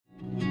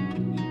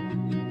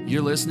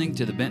You're listening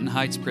to the Benton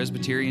Heights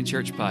Presbyterian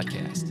Church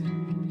podcast.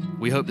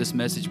 We hope this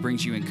message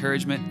brings you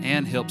encouragement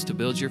and helps to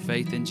build your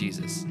faith in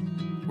Jesus.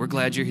 We're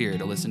glad you're here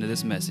to listen to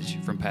this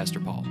message from Pastor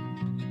Paul.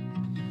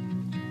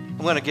 I'm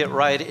going to get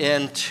right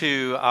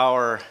into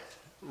our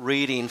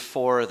reading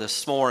for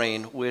this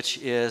morning, which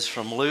is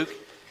from Luke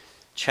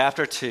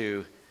chapter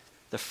 2,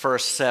 the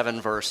first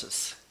 7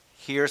 verses.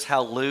 Here's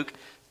how Luke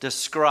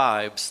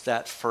describes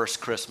that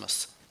first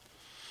Christmas.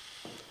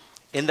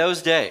 In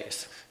those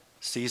days,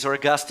 Caesar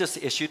Augustus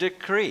issued a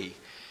decree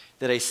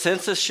that a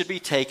census should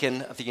be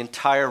taken of the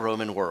entire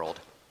Roman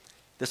world.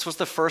 This was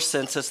the first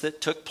census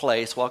that took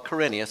place while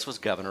Quirinius was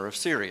governor of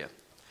Syria.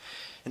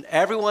 And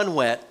everyone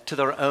went to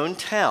their own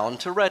town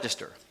to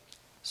register.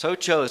 So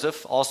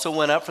Joseph also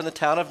went up from the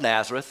town of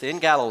Nazareth in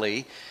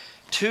Galilee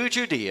to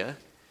Judea,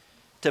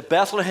 to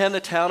Bethlehem, the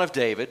town of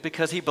David,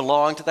 because he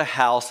belonged to the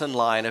house and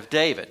line of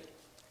David.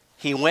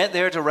 He went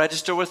there to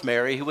register with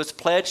Mary, who was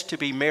pledged to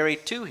be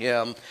married to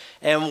him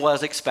and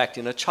was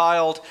expecting a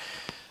child.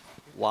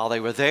 While they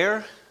were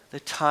there, the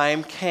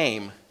time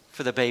came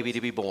for the baby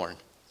to be born.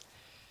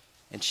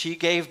 And she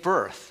gave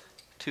birth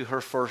to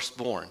her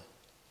firstborn,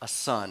 a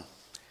son.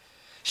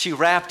 She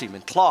wrapped him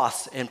in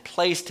cloths and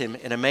placed him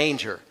in a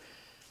manger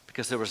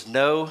because there was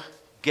no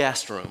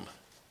guest room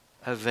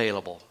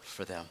available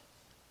for them.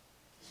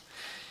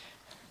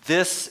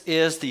 This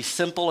is the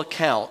simple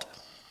account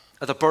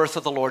of the birth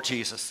of the Lord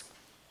Jesus.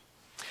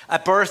 A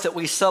birth that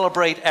we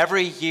celebrate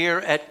every year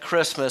at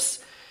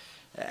Christmas,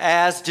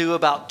 as do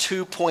about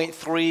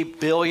 2.3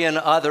 billion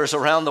others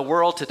around the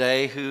world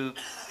today who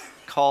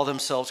call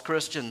themselves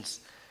Christians.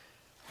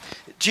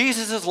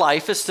 Jesus'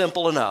 life is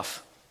simple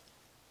enough.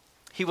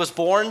 He was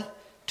born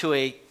to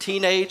a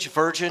teenage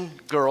virgin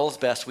girl, as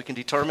best we can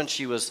determine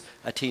she was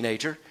a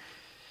teenager.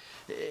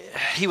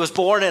 He was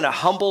born in a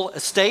humble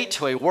estate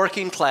to a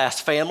working class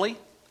family.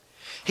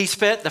 He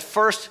spent the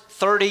first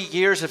 30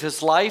 years of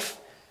his life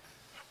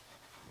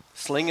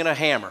slinging a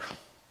hammer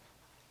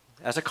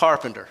as a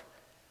carpenter,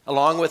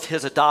 along with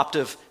his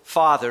adoptive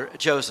father,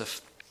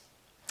 Joseph.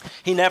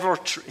 He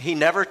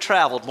never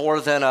traveled more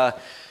than a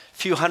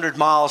few hundred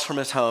miles from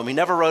his home. He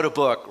never wrote a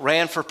book,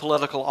 ran for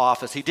political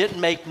office. He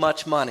didn't make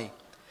much money.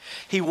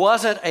 He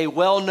wasn't a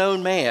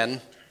well-known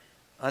man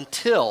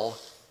until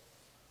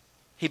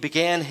he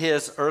began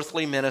his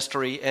earthly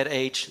ministry at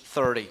age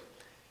 30,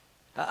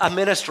 a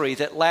ministry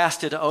that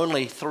lasted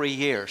only 3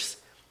 years.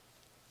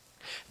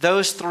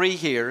 Those 3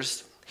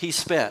 years he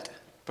spent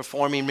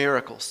performing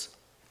miracles,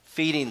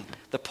 feeding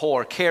the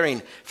poor,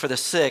 caring for the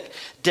sick,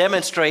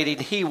 demonstrating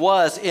he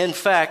was, in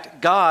fact,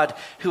 God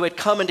who had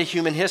come into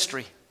human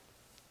history.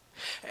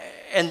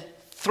 And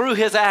through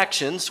his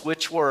actions,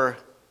 which were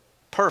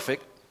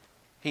perfect,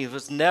 he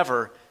was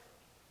never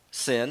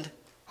sinned,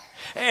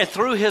 and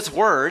through his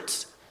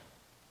words,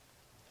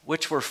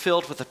 which were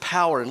filled with the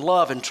power and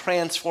love and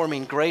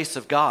transforming grace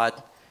of God,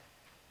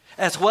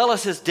 as well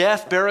as his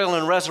death, burial,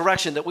 and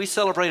resurrection that we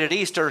celebrate at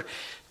Easter,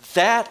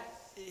 that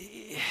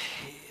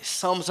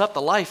sums up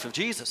the life of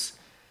Jesus.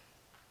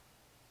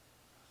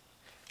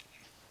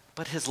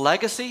 But his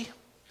legacy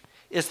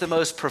is the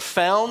most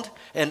profound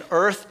and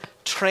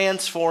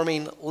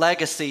earth-transforming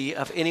legacy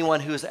of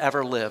anyone who has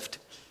ever lived.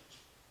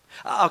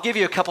 I'll give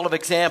you a couple of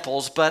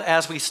examples, but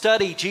as we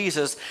study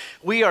Jesus,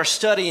 we are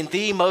studying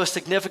the most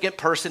significant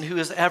person who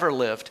has ever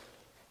lived.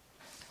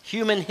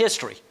 Human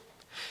history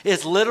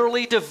is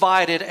literally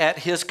divided at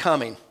his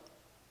coming.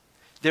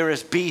 There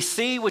is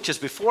BC, which is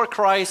before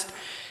Christ,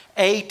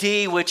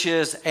 AD, which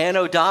is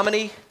Anno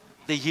Domini,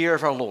 the year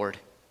of our Lord.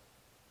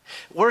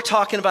 We're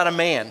talking about a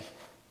man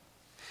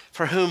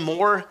for whom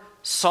more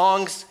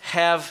songs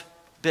have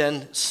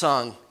been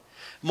sung,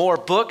 more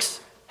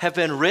books have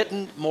been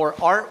written, more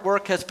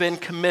artwork has been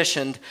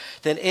commissioned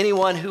than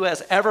anyone who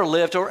has ever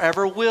lived or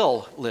ever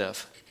will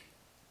live.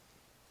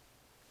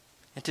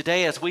 And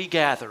today, as we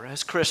gather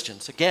as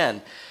Christians,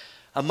 again,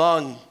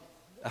 among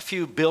a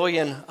few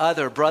billion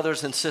other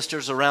brothers and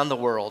sisters around the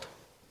world,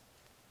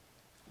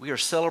 we are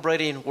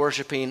celebrating,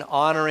 worshiping,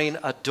 honoring,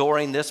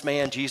 adoring this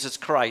man, Jesus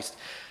Christ,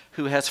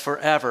 who has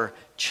forever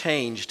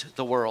changed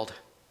the world.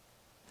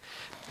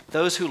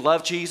 Those who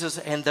love Jesus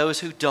and those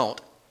who don't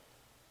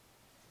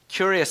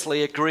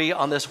curiously agree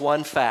on this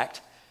one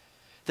fact,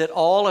 that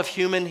all of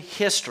human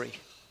history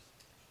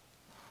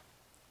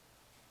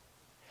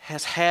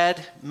has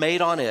had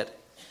made on it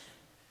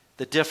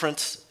the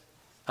difference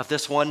of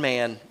this one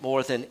man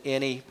more than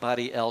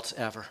anybody else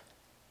ever.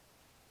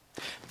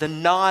 The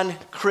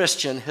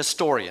non-Christian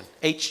historian,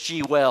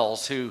 H.G.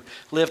 Wells, who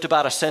lived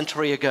about a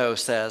century ago,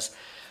 says,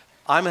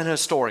 "I'm an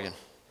historian.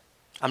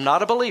 I'm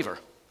not a believer.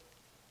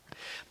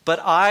 But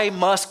I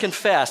must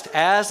confess,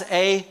 as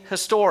a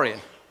historian,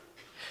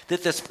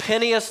 that this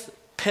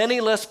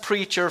penniless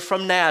preacher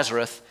from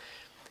Nazareth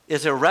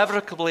is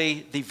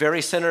irrevocably the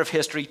very center of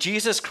history.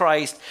 Jesus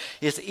Christ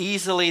is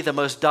easily the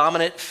most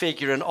dominant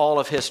figure in all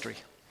of history."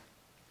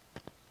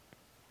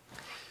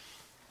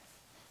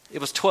 It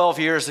was 12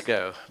 years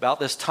ago, about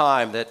this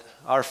time, that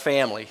our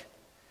family,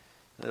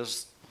 it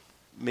was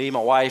me, my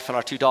wife, and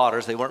our 2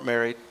 daughters, they weren't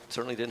married,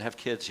 certainly didn't have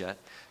kids yet.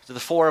 So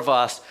the 4 of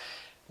us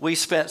we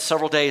spent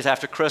several days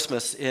after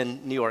Christmas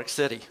in New York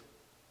City.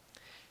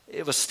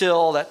 It was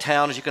still, that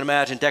town, as you can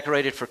imagine,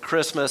 decorated for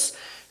Christmas.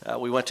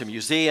 We went to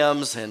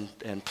museums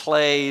and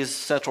plays,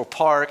 Central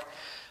Park.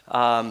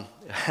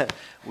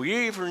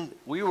 We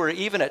were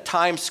even at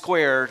Times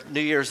Square New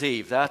Year's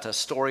Eve. That's a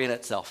story in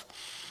itself.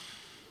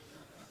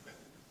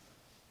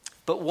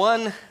 But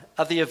one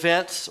of the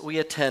events we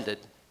attended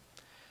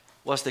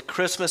was the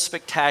Christmas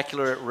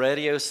Spectacular at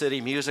Radio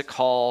City Music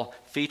Hall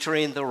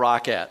featuring the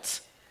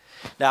Rockettes.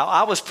 Now,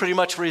 I was pretty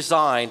much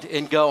resigned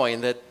in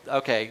going that,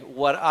 okay,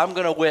 what I'm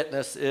going to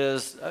witness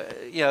is,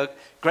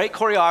 great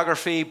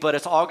choreography, but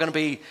it's all going to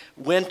be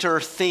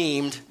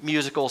winter-themed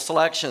musical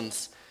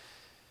selections.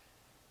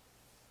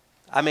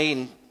 I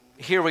mean,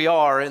 here we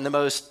are in the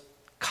most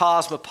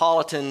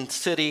cosmopolitan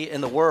city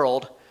in the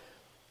world.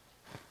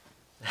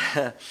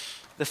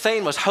 The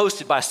thing was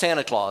hosted by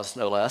Santa Claus,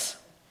 no less.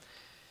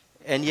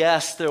 And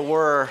yes, there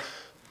were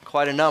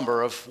quite a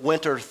number of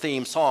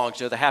winter-themed songs,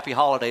 the Happy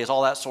Holidays,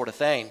 all that sort of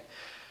thing,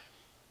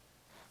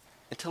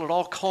 until it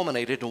all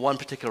culminated in one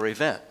particular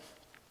event.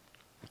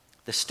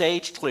 The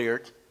stage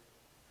cleared,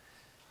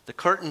 the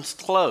curtains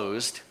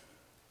closed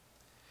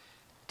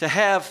to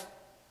have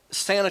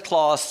Santa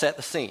Claus set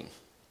the scene.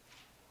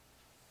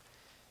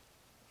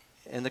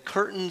 And the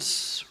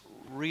curtains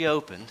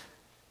reopened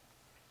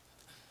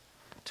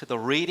to the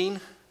reading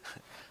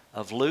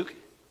of Luke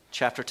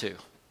chapter 2,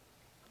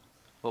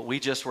 what we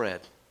just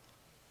read.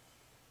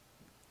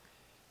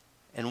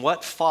 And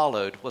what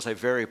followed was a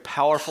very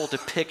powerful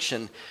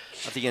depiction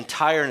of the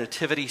entire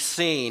nativity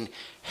scene,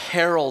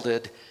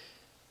 heralded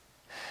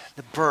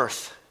the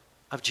birth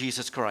of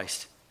Jesus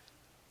Christ.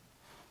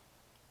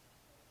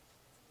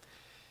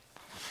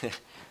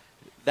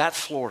 That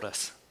floored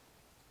us.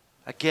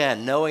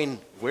 Again, knowing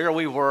where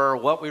we were,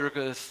 what we were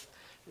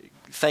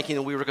thinking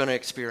that we were going to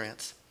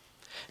experience.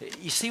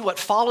 You see, what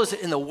follows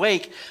in the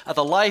wake of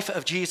the life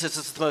of Jesus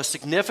is the most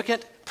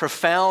significant,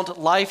 profound,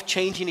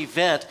 life-changing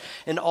event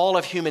in all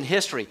of human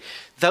history.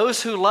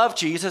 Those who love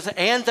Jesus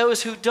and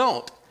those who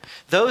don't,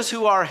 those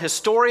who are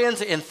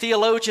historians and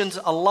theologians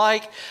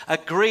alike,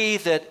 agree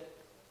that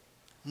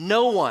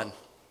no one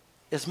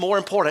is more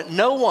important,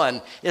 no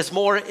one is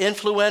more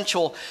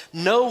influential,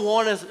 no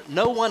one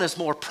is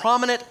more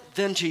prominent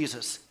than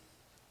Jesus.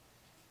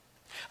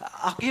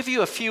 I'll give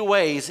you a few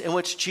ways in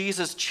which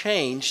Jesus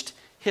changed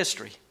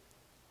history.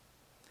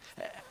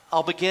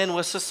 I'll begin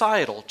with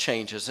societal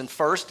changes, and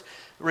first,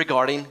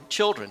 regarding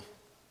children.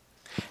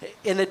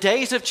 In the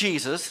days of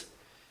Jesus,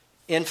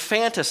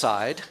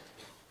 infanticide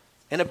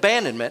and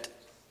abandonment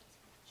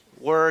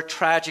were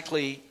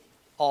tragically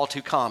all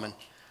too common.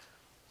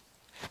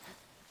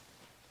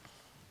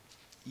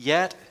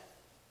 Yet,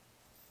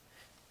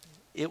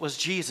 it was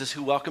Jesus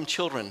who welcomed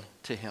children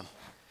to him.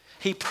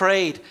 He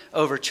prayed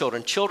over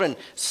children. Children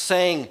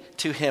sang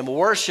to him,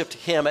 worshiped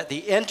him at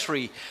the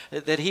entry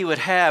that he would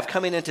have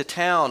coming into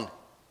town.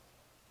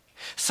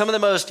 Some of the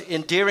most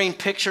endearing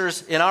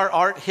pictures in our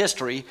art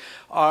history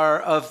are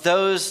of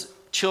those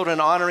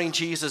children honoring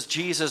Jesus,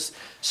 Jesus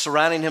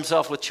surrounding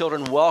himself with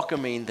children,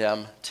 welcoming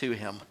them to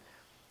him.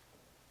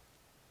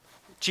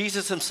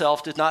 Jesus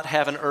himself did not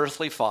have an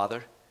earthly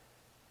father.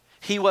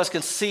 He was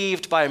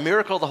conceived by a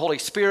miracle of the Holy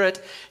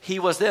Spirit. He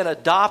was then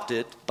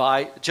adopted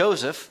by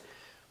Joseph.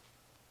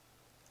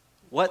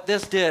 What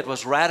this did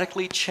was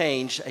radically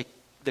change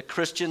the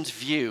Christian's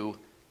view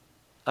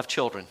of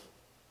children.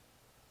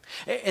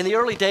 In the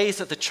early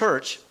days of the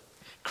church,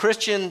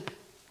 Christians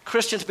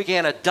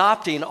began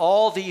adopting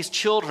all these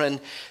children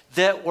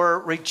that were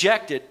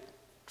rejected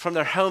from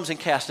their homes and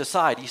cast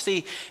aside. You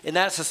see, in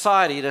that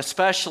society, and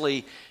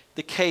especially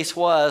the case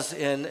was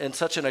in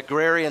such an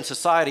agrarian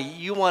society,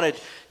 you wanted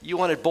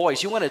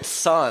boys, you wanted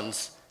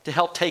sons to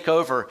help take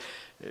over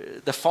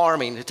the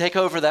farming, to take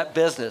over that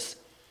business.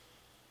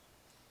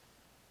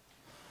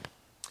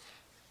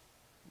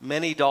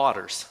 Many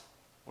daughters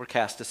were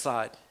cast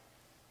aside.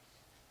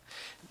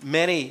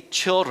 Many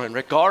children,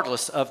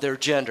 regardless of their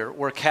gender,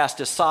 were cast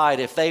aside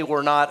if they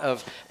were not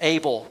of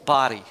able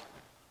body.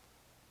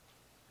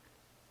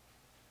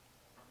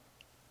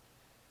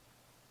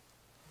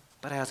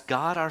 But as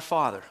God our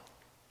Father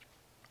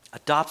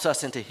adopts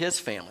us into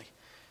his family,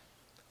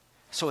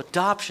 so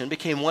adoption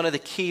became one of the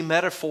key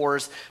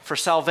metaphors for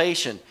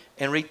salvation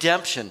and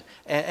redemption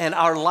and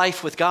our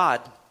life with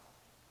God.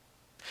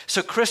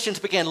 So Christians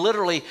began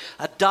literally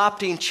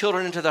adopting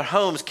children into their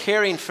homes,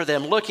 caring for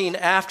them, looking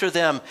after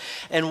them.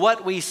 And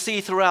what we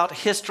see throughout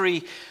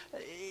history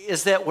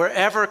is that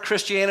wherever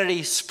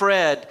Christianity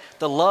spread,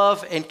 the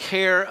love and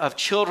care of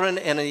children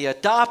and the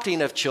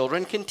adopting of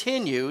children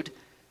continued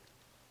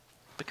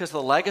because of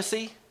the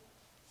legacy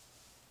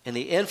and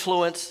the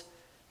influence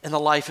in the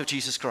life of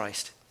Jesus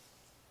Christ.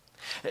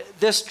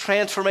 This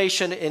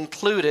transformation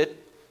included,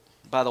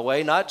 by the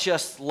way, not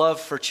just love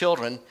for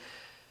children,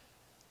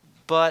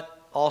 but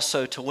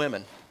also to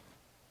women.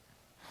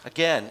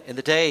 Again, in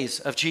the days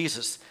of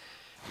Jesus,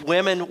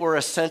 women were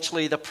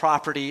essentially the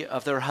property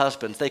of their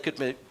husbands. They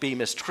could be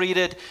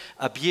mistreated,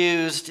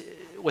 abused,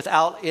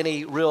 without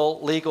any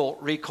real legal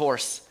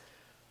recourse.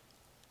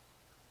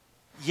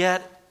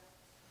 Yet,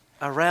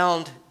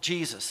 around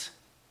Jesus.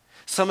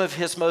 Some of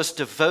his most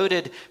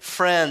devoted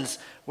friends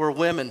were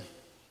women,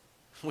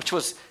 which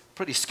was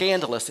pretty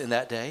scandalous in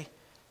that day.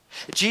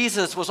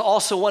 Jesus was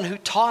also one who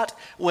taught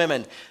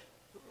women,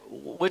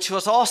 which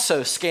was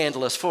also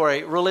scandalous for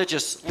a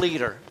religious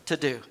leader to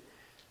do.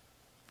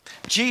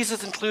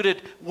 Jesus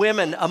included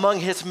women among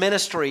his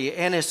ministry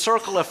and his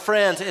circle of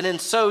friends, and in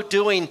so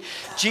doing,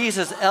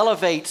 Jesus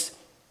elevates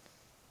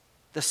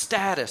the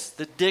status,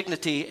 the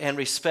dignity, and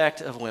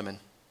respect of women.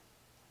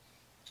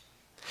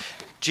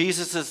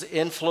 Jesus'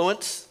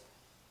 influence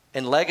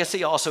and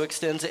legacy also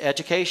extends to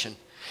education.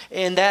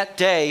 In that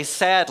day,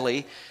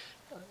 sadly,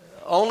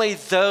 only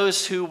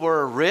those who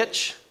were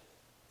rich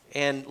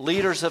and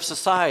leaders of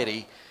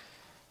society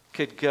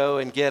could go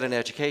and get an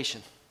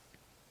education.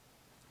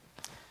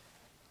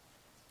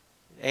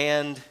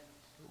 And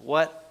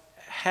what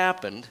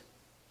happened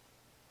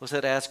was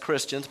that as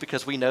Christians,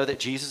 because we know that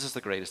Jesus is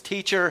the greatest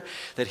teacher,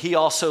 that he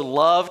also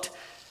loved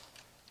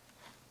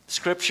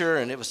Scripture,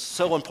 and it was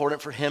so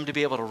important for him to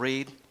be able to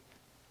read,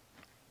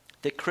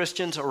 that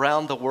Christians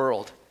around the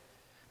world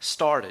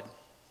started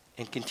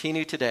and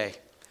continue today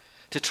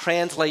to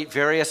translate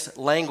various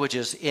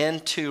languages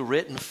into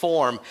written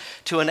form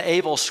to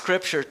enable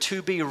Scripture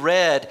to be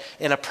read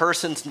in a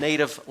person's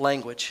native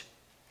language.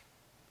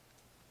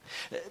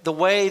 The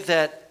way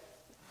that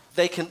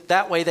they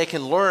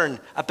can learn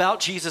about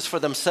Jesus for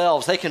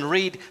themselves. They can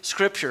read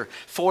Scripture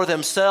for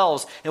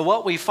themselves. And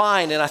what we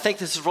find, and I think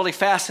this is really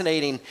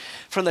fascinating,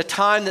 from the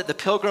time that the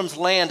Pilgrims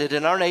landed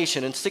in our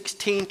nation in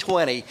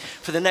 1620,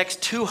 for the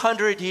next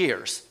 200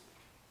 years,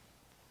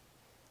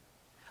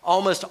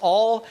 almost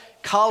all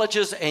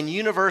colleges and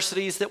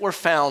universities that were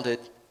founded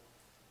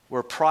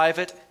were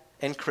private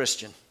and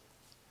Christian.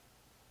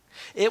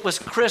 It was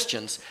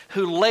Christians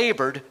who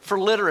labored for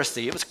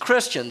literacy. It was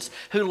Christians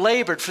who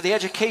labored for the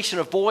education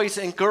of boys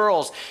and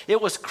girls.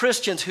 It was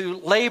Christians who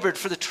labored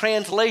for the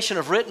translation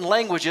of written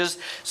languages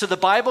so the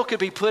Bible could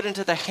be put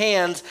into the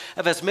hands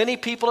of as many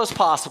people as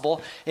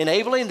possible,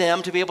 enabling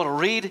them to be able to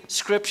read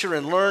Scripture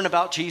and learn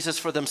about Jesus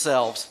for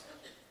themselves.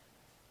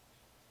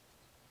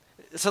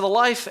 So the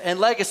life and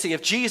legacy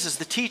of Jesus,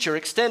 the teacher,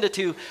 extended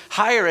to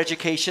higher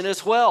education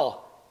as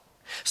well.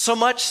 So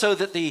much so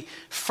that the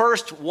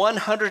first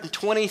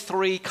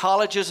 123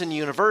 colleges and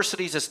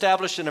universities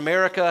established in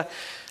America,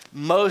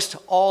 most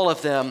all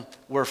of them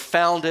were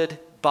founded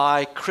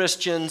by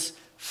Christians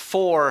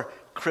for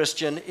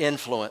Christian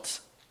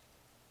influence.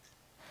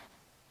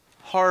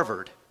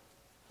 Harvard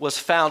was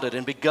founded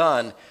and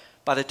begun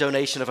by the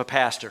donation of a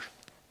pastor.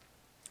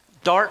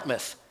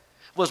 Dartmouth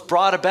was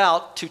brought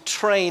about to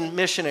train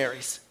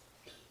missionaries.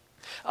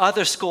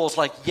 Other schools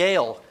like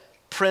Yale,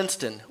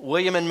 Princeton,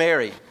 William and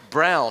Mary,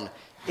 Brown,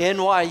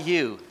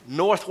 NYU,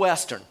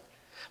 Northwestern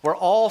were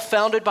all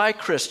founded by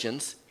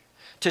Christians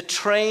to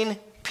train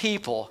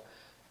people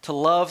to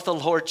love the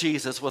Lord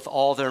Jesus with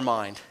all their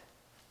mind.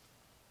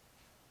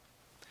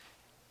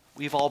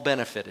 We've all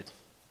benefited.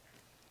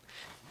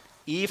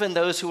 Even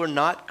those who are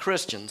not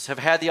Christians have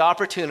had the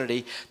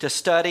opportunity to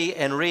study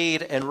and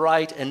read and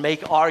write and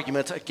make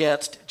arguments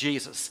against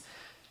Jesus.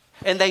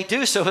 And they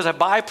do so as a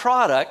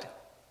byproduct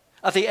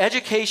of the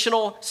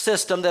educational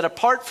system that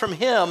apart from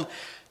him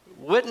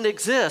wouldn't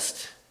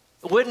exist,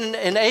 wouldn't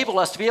enable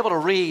us to be able to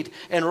read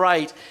and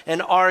write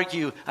and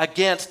argue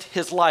against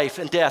his life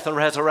and death and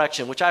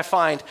resurrection, which I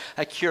find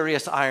a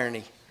curious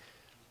irony.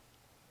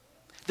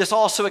 This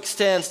also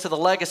extends to the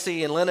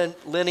legacy and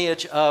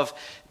lineage of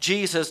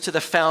Jesus to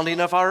the founding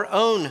of our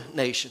own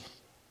nation.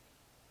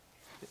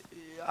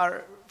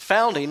 Our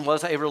founding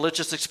was a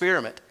religious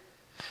experiment.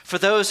 For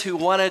those who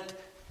wanted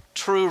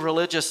true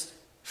religious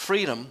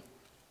freedom,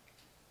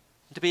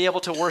 to be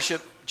able to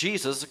worship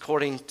Jesus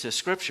according to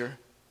Scripture,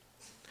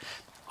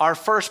 our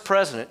first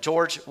president,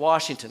 George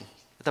Washington,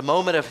 at the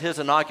moment of his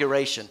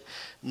inauguration,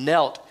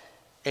 knelt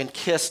and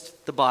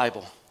kissed the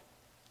Bible.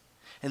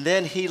 And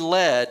then he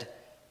led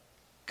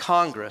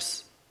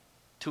Congress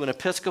to an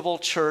Episcopal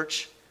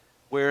church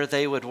where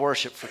they would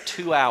worship for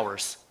 2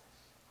 hours,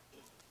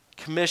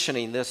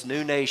 commissioning this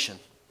new nation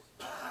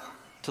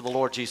to the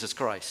Lord Jesus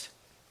Christ.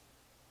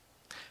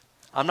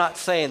 I'm not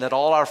saying that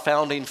all our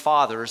founding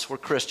fathers were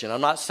Christian. I'm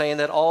not saying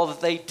that all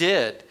that they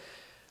did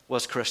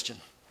was Christian.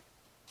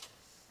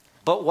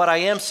 But what I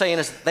am saying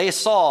is they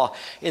saw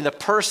in the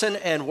person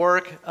and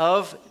work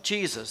of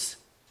Jesus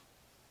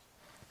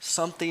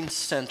something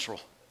central.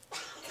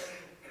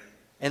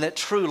 And that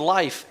true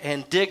life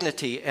and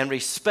dignity and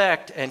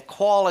respect and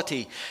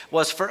quality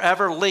was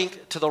forever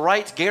linked to the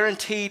rights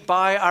guaranteed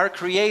by our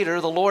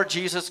Creator, the Lord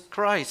Jesus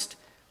Christ.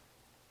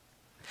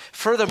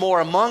 Furthermore,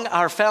 among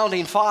our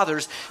founding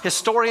fathers,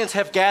 historians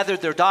have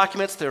gathered their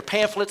documents, their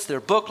pamphlets,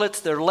 their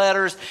booklets, their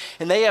letters,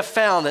 and they have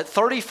found that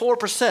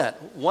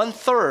 34%,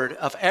 1/3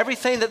 of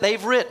everything that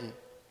they've written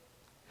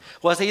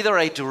was either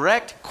a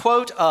direct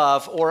quote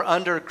of or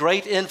under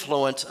great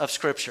influence of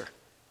Scripture.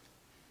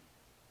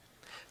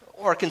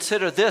 Or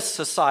consider this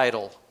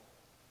societal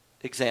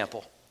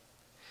example.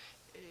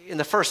 In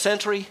the first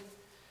century,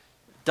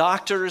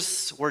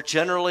 doctors were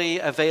generally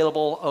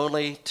available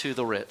only to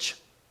the rich.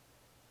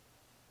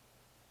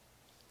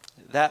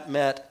 that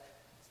meant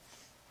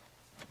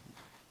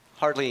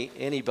hardly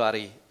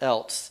anybody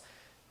else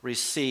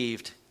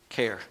received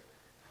care.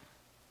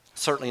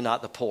 Certainly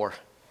not the poor.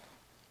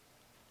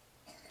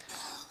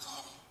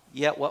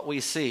 Yet what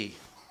we see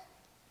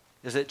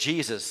is that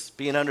Jesus,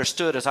 being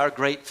understood as our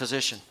great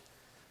physician,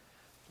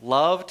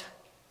 loved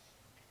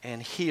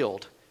and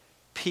healed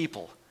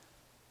people.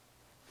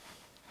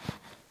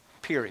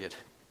 Period.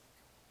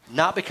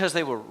 Not because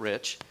they were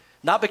rich,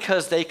 not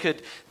because they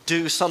could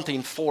do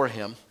something for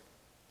him.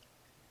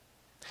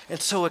 And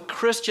so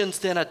Christians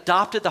then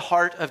adopted the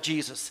heart of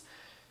Jesus.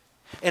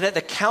 And at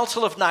the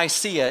Council of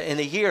Nicaea in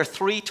the year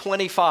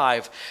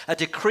 325, a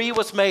decree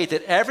was made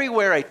that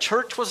everywhere a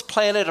church was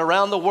planted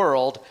around the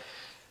world,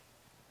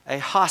 a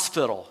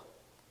hospital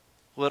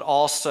would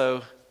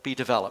also be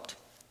developed.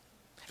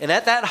 And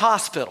at that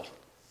hospital,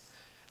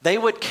 they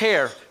would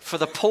care for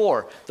the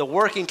poor, the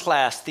working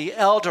class, the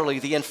elderly,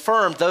 the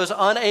infirm, those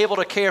unable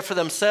to care for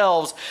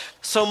themselves,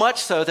 so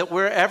much so that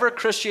wherever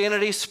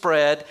Christianity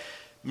spread,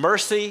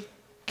 mercy,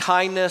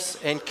 kindness,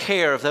 and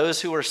care of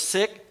those who were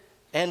sick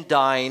and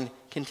dying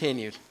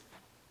continued.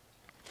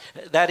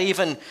 That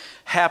even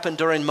happened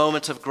during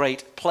moments of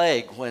great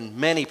plague when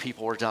many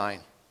people were dying.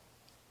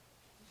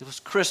 It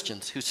was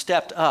Christians who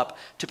stepped up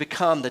to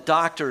become the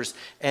doctors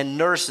and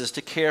nurses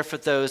to care for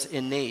those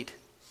in need.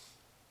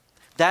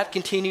 That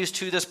continues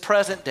to this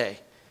present day,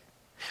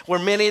 where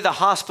many of the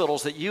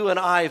hospitals that you and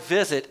I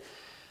visit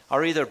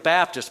are either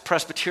Baptist,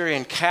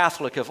 Presbyterian,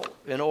 Catholic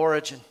in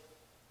origin.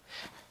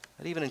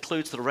 That even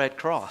includes the Red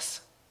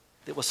Cross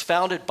that was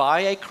founded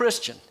by a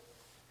Christian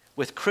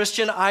with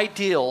Christian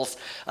ideals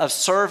of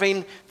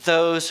serving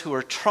those who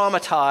are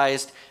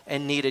traumatized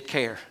and needed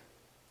care.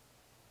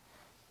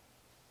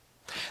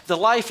 The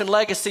life and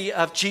legacy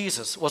of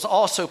Jesus was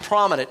also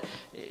prominent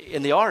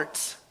in the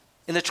arts,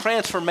 in the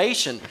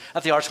transformation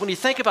of the arts. When you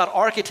think about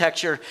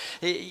architecture,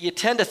 you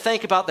tend to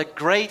think about the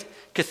great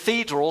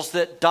cathedrals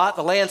that dot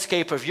the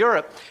landscape of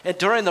Europe. And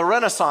during the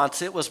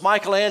Renaissance, it was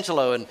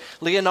Michelangelo and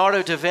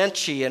Leonardo da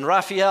Vinci and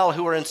Raphael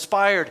who were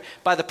inspired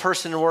by the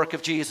person and work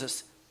of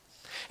Jesus.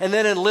 And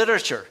then in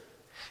literature,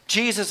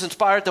 Jesus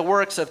inspired the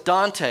works of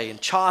Dante and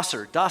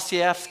Chaucer,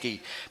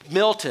 Dostoevsky,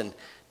 Milton,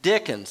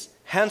 Dickens,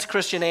 Hans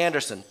Christian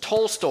Andersen,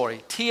 Tolstoy,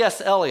 T.S.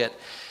 Eliot,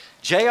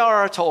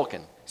 J.R.R.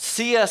 Tolkien,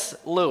 C.S.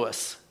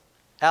 Lewis,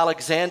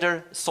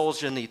 Alexander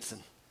Solzhenitsyn.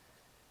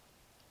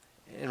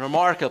 And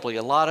remarkably,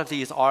 a lot of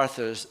these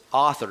authors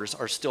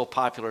are still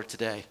popular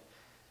today.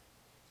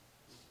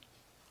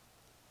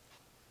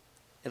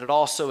 And it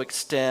also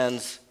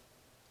extends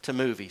to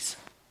movies,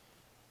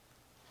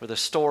 where the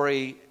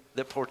story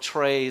that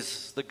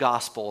portrays the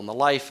gospel and the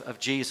life of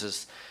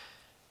Jesus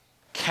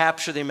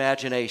capture the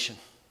imagination.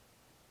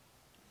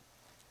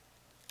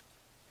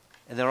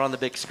 And they're on the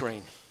big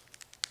screen.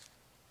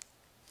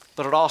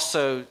 But it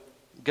also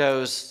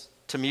goes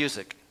to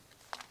music.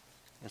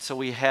 And so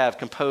we have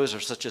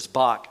composers such as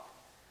Bach,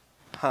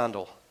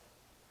 Handel,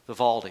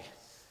 Vivaldi.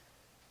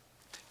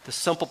 The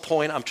simple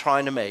point I'm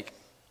trying to make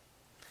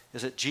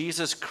is that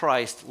Jesus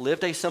Christ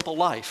lived a simple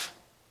life,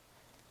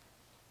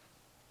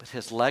 but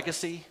his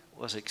legacy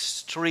was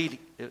extremely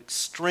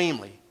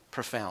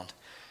profound.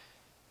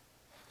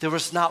 There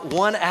was not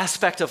one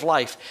aspect of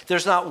life,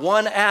 there's not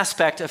one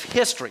aspect of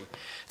history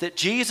that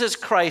Jesus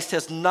Christ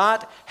has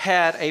not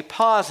had a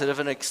positive,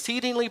 an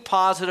exceedingly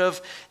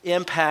positive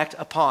impact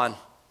upon.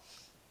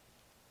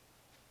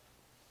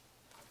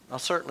 Now,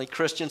 certainly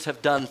Christians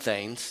have done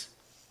things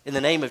in the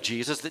name of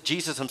Jesus that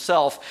Jesus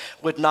himself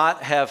would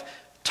not have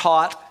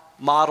taught,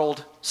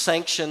 modeled,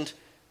 sanctioned.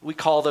 We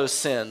call those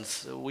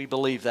sins. We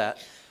believe that.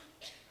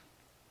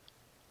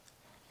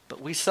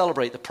 But we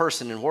celebrate the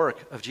person and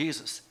work of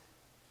Jesus.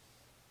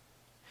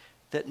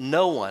 That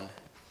no one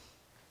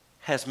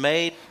has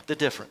made the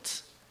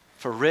difference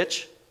for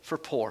rich, for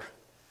poor,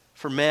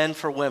 for men,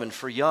 for women,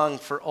 for young,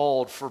 for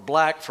old, for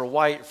black, for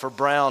white, for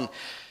brown,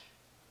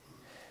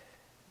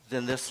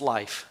 than this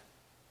life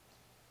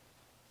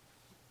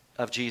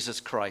of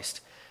Jesus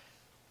Christ.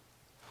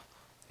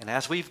 And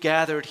as we've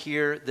gathered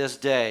here this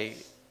day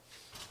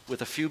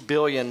with a few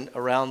billion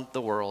around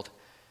the world,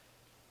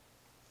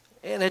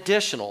 and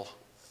additional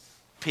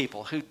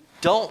people who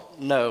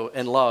don't know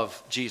and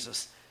love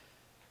Jesus,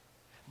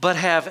 but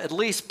have at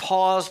least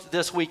paused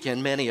this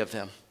weekend, many of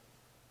them,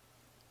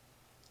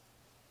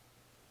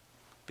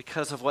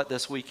 because of what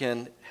this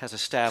weekend has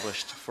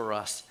established for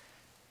us.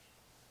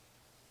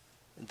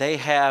 They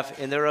have,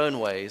 in their own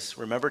ways,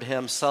 remembered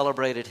him,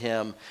 celebrated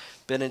him,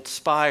 been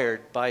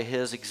inspired by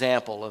his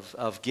example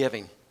of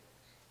giving.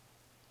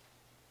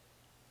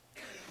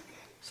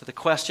 So the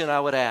question I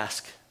would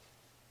ask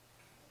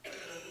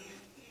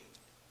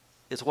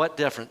is, what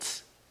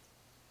difference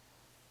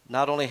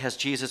not only has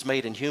Jesus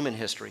made in human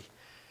history,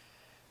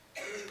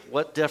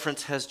 what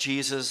difference has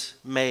Jesus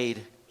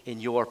made in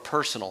your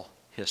personal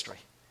history?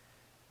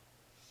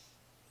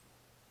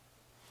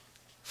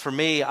 For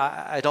me,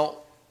 I don't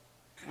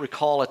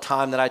recall a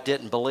time that I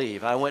didn't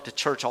believe. I went to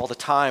church all the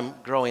time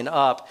growing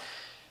up,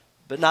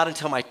 but not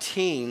until my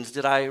teens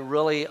did I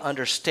really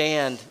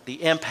understand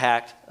the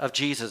impact of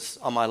Jesus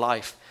on my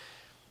life.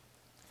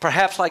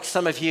 Perhaps like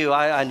some of you,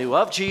 I knew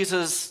of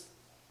Jesus,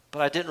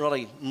 but I didn't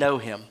really know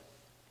him.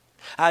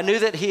 I knew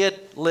that he had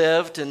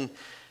lived and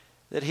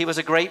that he was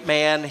a great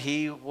man.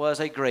 He was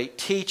a great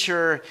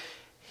teacher.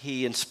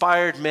 He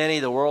inspired many.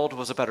 The world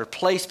was a better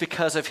place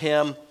because of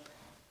him.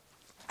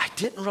 I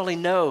didn't really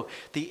know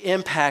the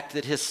impact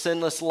that his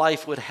sinless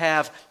life would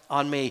have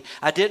on me.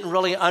 I didn't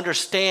really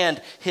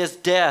understand his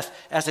death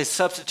as a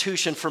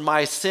substitution for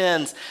my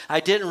sins. I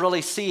didn't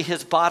really see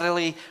his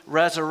bodily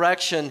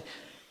resurrection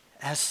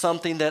as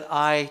something that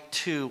I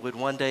too would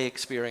one day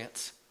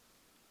experience.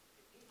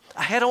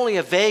 I had only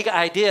a vague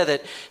idea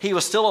that he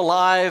was still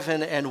alive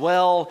and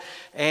well,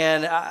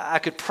 and I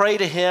could pray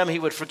to him. He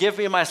would forgive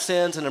me of my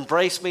sins and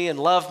embrace me and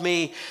love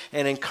me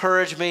and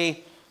encourage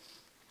me.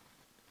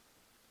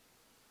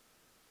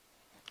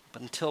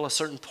 But until a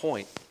certain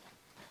point,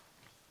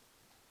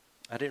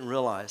 I didn't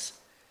realize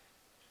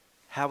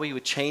how he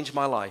would change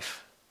my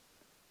life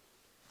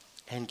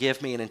and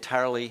give me an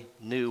entirely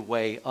new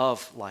way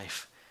of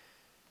life.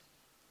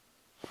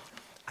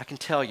 I can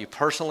tell you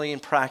personally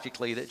and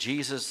practically that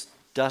Jesus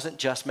doesn't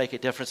just make a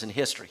difference in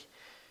history.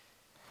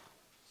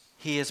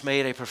 He has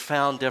made a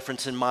profound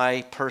difference in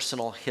my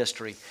personal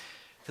history.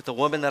 That the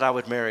woman that I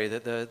would marry,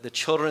 that the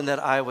children that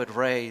I would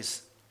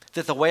raise,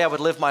 that the way I would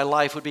live my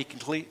life would be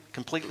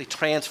completely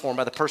transformed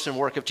by the person and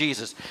work of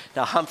Jesus.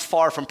 Now, I'm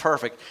far from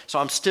perfect, so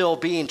I'm still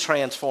being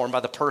transformed by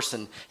the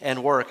person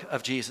and work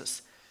of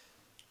Jesus.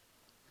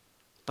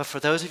 But for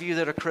those of you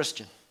that are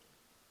Christian,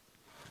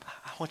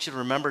 I want you to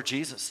remember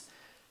Jesus.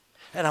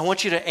 And I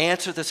want you to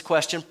answer this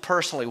question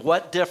personally.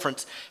 What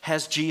difference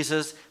has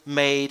Jesus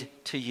made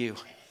to you?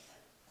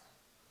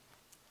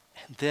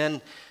 And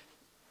then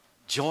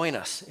join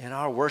us in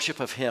our worship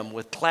of him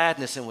with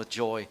gladness and with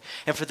joy.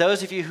 And for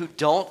those of you who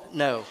don't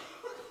know,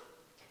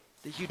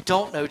 that you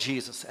don't know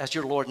Jesus as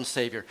your Lord and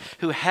Savior,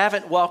 who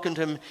haven't welcomed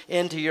him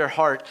into your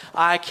heart,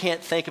 I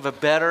can't think of a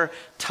better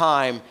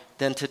time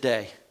than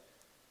today.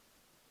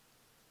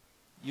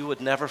 You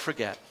would never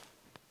forget.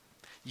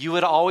 You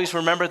would always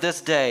remember this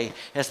day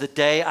as the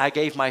day I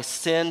gave my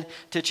sin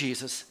to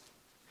Jesus,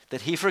 that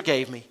he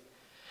forgave me.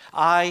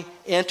 I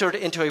entered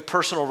into a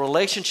personal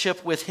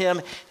relationship with him,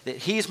 that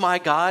he's my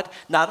God.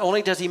 Not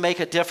only does he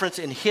make a difference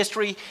in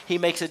history, he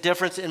makes a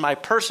difference in my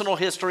personal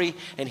history,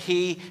 and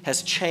he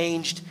has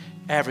changed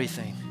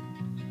everything.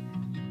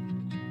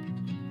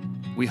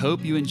 We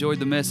hope you enjoyed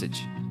the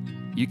message.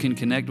 You can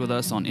connect with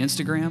us on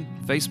Instagram,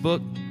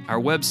 Facebook, our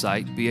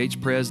website,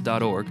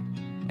 bhpres.org,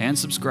 and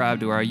subscribe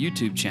to our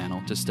YouTube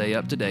channel to stay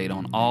up to date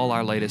on all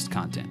our latest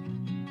content.